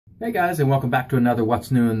Hey guys, and welcome back to another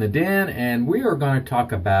What's New in the Den, and we are going to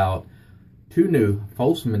talk about two new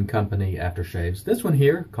Folsom & Company aftershaves. This one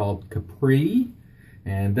here called Capri,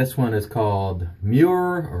 and this one is called Muir,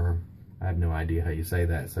 or I have no idea how you say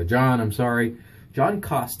that. So John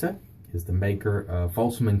Costa is the maker of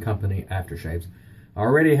Folsom & Company aftershaves. I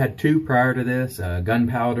already had two prior to this,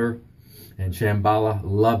 Gunpowder and Shambhala.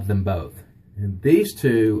 Loved them both. And these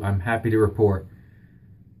two, I'm happy to report,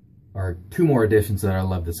 are two more additions that I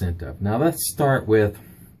love the scent of. Now let's start with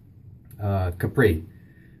Capri.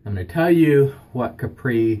 I'm going to tell you what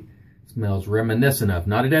Capri smells reminiscent of.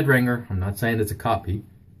 Not a dead ringer. I'm not saying it's a copy,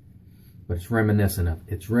 but it's reminiscent of.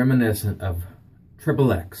 It's reminiscent of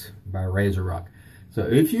Triple X by Razor Rock. So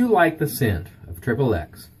if you like the scent of Triple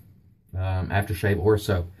X aftershave or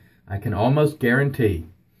soap, I can almost guarantee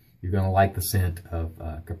you're going to like the scent of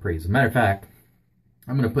Capri. As a matter of fact,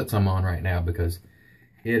 I'm going to put some on right now because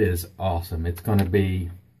it is awesome. It's going to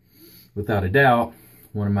be, without a doubt,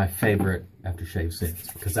 one of my favorite aftershave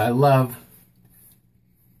scents because I love,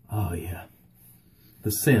 oh yeah,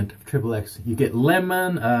 the scent of Triple X. You get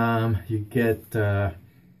lemon, you get, I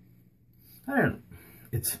don't know,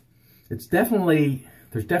 it's definitely,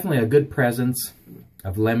 there's definitely a good presence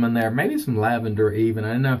of lemon there, maybe some lavender even.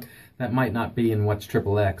 I know that might not be in what's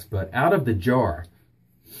Triple X, but out of the jar,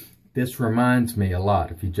 this reminds me a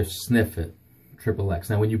lot, if you just sniff it, Triple X.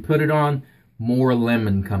 Now, when you put it on, more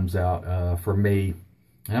lemon comes out for me.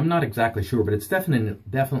 I'm not exactly sure, but it's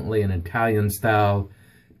definitely an Italian style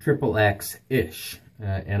Triple X-ish.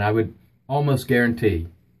 And I would almost guarantee,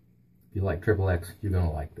 if you like Triple X, you're going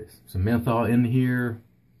to like this. Some menthol in here,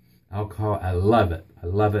 alcohol. I love it. I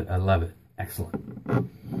love it. I love it.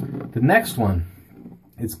 Excellent. The next one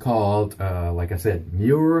is called, like I said,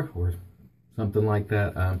 Muir or something like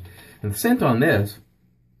that. And the scent on this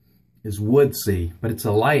is woodsy, but it's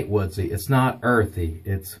a light woodsy. It's not earthy.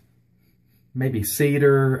 It's maybe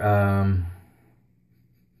cedar,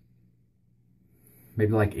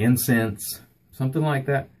 maybe like incense, something like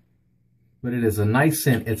that. But it is a nice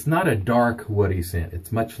scent. It's not a dark woody scent.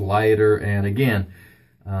 It's much lighter. And again,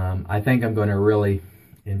 I think I'm going to really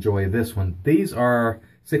enjoy this one. These are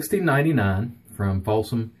 $16.99 from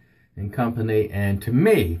Folsom & Company. And to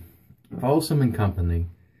me, Folsom & Company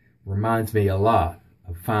reminds me a lot of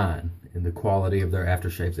Fine in the quality of their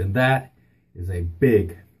aftershaves, and that is a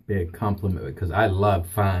big compliment because I love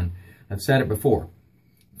Fine. I've said it before,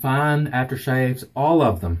 Fine aftershaves, all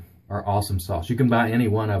of them are awesome sauce. You can buy any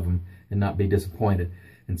one of them and not be disappointed.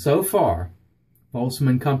 And so far,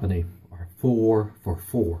 Folsom & Company are 4 for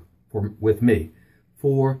 4 with me.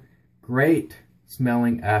 4 great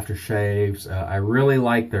smelling aftershaves. I really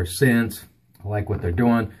like their scents. I like what they're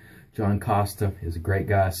doing. John Costa is a great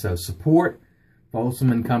guy, so support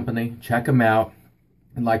Folsom & Company. Check them out.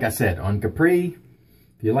 And like I said, on Capri,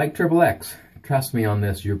 if you like Triple X, trust me on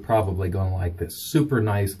this, you're probably going to like this super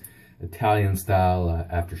nice Italian style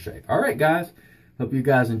aftershave. All right, guys. Hope you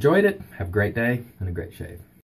guys enjoyed it. Have a great day and a great shave.